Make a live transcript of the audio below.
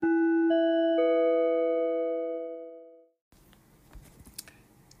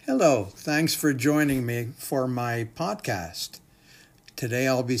Hello, thanks for joining me for my podcast. Today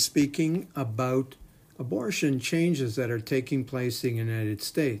I'll be speaking about abortion changes that are taking place in the United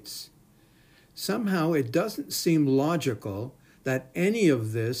States. Somehow it doesn't seem logical that any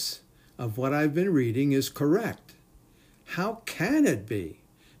of this, of what I've been reading, is correct. How can it be?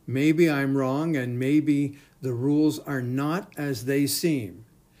 Maybe I'm wrong and maybe the rules are not as they seem.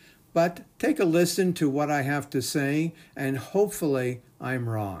 But take a listen to what I have to say, and hopefully I'm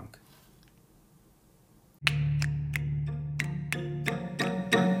wrong.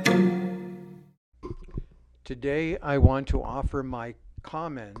 Today I want to offer my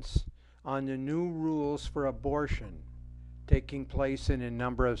comments on the new rules for abortion taking place in a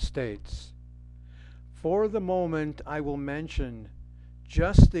number of states. For the moment, I will mention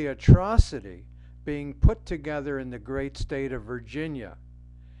just the atrocity being put together in the great state of Virginia.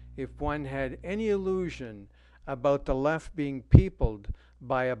 If one had any illusion about the left being peopled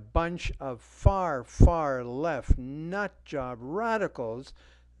by a bunch of far, far left nutjob radicals,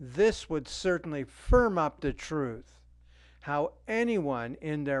 this would certainly firm up the truth. How anyone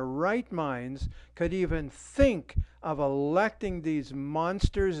in their right minds could even think of electing these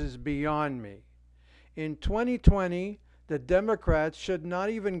monsters is beyond me. In 2020, the Democrats should not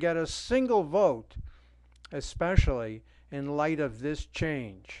even get a single vote, especially in light of this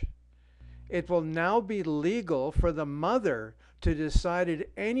change. It will now be legal for the mother to decide at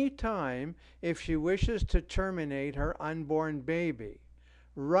any time if she wishes to terminate her unborn baby,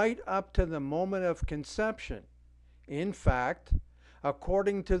 right up to the moment of conception. In fact,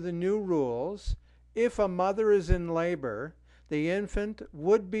 according to the new rules, if a mother is in labor, the infant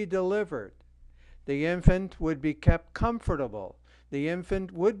would be delivered. The infant would be kept comfortable. The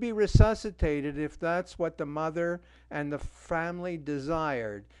infant would be resuscitated if that's what the mother and the family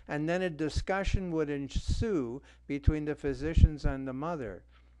desired, and then a discussion would ensue between the physicians and the mother.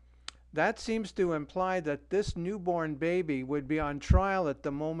 That seems to imply that this newborn baby would be on trial at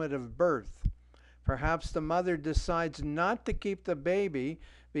the moment of birth. Perhaps the mother decides not to keep the baby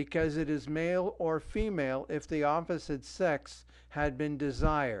because it is male or female if the opposite sex had been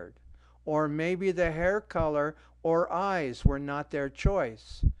desired. Or maybe the hair color or eyes were not their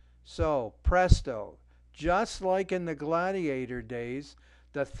choice. So, presto, just like in the gladiator days,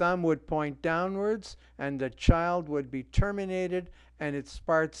 the thumb would point downwards and the child would be terminated and its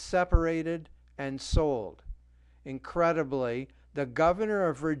parts separated and sold. Incredibly, the governor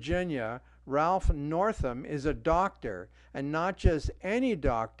of Virginia, Ralph Northam, is a doctor, and not just any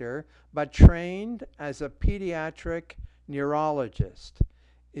doctor, but trained as a pediatric neurologist.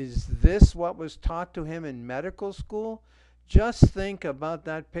 Is this what was taught to him in medical school? Just think about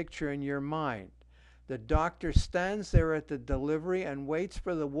that picture in your mind. The doctor stands there at the delivery and waits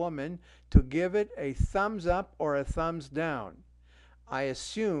for the woman to give it a thumbs up or a thumbs down. I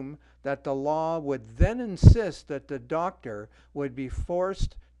assume that the law would then insist that the doctor would be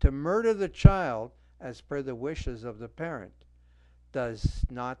forced to murder the child as per the wishes of the parent. Does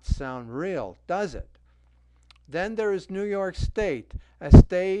not sound real, does it? Then there is New York State, a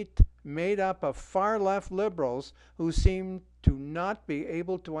state made up of far-left liberals who seem to not be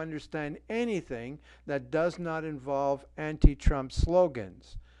able to understand anything that does not involve anti-Trump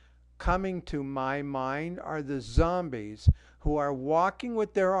slogans. Coming to my mind are the zombies who are walking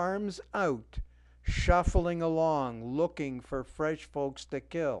with their arms out, shuffling along, looking for fresh folks to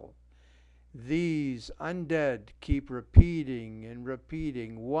kill. These undead keep repeating and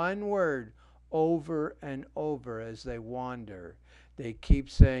repeating one word over and over as they wander. They keep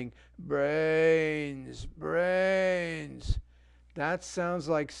saying, brains, brains. That sounds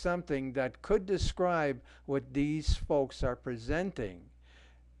like something that could describe what these folks are presenting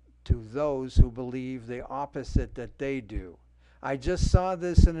to those who believe the opposite that they do. I just saw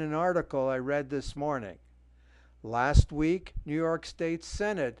this in an article I read this morning. Last week, New York State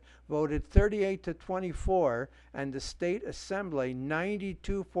Senate voted 38 to 24 and the State Assembly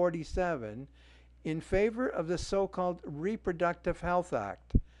 92-47 in favor of the so-called Reproductive Health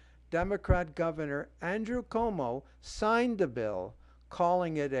Act. Democrat Governor Andrew Cuomo signed the bill,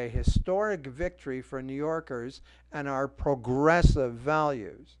 calling it a historic victory for New Yorkers and our progressive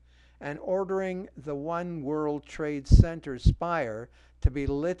values, and ordering the One World Trade Center spire to be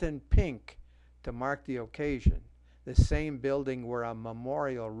lit in pink to mark the occasion. The same building where a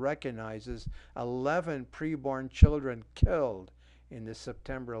memorial recognizes 11 preborn children killed in the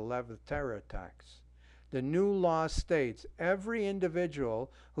September 11th terror attacks. The new law states every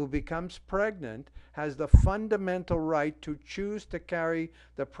individual who becomes pregnant has the fundamental right to choose to carry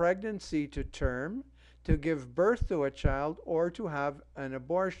the pregnancy to term, to give birth to a child, or to have an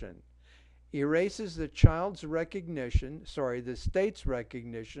abortion. erases the state's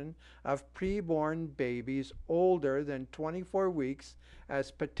recognition of preborn babies older than 24 weeks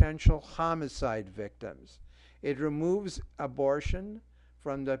as potential homicide victims. It removes abortion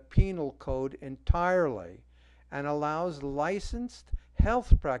from the penal code entirely and allows licensed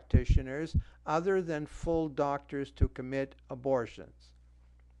health practitioners other than full doctors to commit abortions.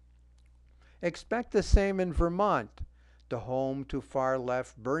 Expect the same in Vermont, the home to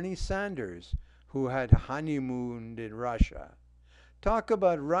far-left Bernie Sanders, who had honeymooned in Russia. Talk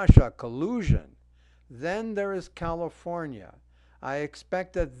about Russia collusion. Then there is California. I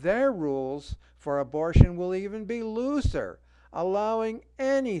expect that their rules for abortion will even be looser, allowing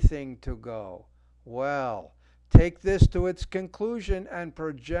anything to go. Well, take this to its conclusion and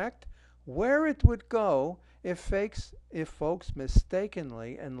project where it would go if folks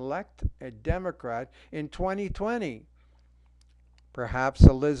mistakenly elect a Democrat in 2020. Perhaps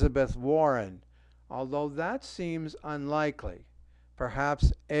Elizabeth Warren, although that seems unlikely.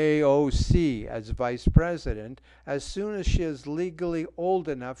 Perhaps AOC as vice president as soon as she is legally old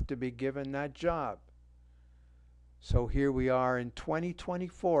enough to be given that job. So here we are in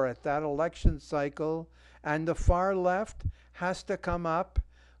 2024 at that election cycle, and the far left has to come up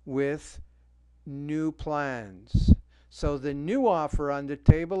with new plans. So the new offer on the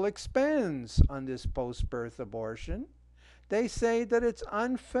table expands on this post-birth abortion. They say that it's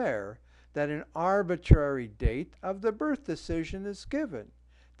unfair that an arbitrary date of the birth decision is given.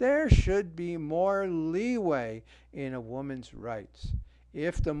 There should be more leeway in a woman's rights.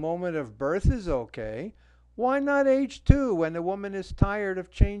 If the moment of birth is okay, why not age 2 when the woman is tired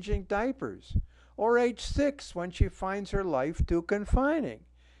of changing diapers? Or age 6 when she finds her life too confining?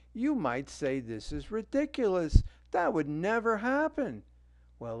 You might say this is ridiculous. That would never happen.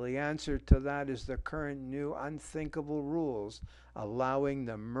 Well, the answer to that is the current new unthinkable rules allowing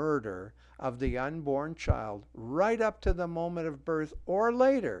the murder of the unborn child right up to the moment of birth or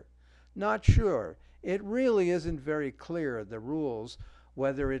later. Not sure. It really isn't very clear, the rules,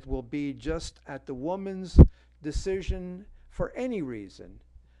 whether it will be just at the woman's decision for any reason.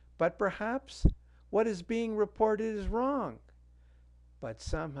 But perhaps what is being reported is wrong. But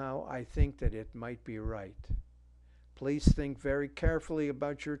somehow I think that it might be right. Please think very carefully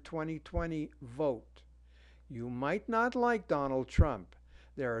about your 2020 vote. You might not like Donald Trump.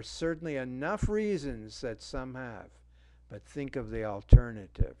 There are certainly enough reasons that some have. But think of the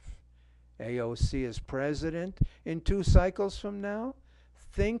alternative. AOC as president in 2 cycles from now?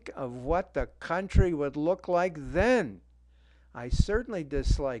 Think of what the country would look like then. I certainly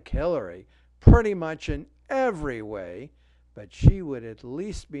dislike Hillary pretty much in every way, but she would at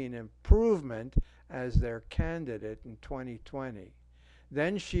least be an improvement as their candidate in 2020.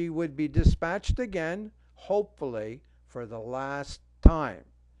 Then she would be dispatched again, hopefully for the last time.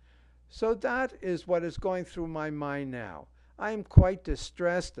 So that is what is going through my mind now. I am quite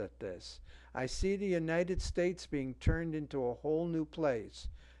distressed at this. I see the United States being turned into a whole new place,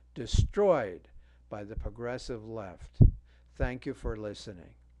 destroyed by the progressive left. Thank you for listening.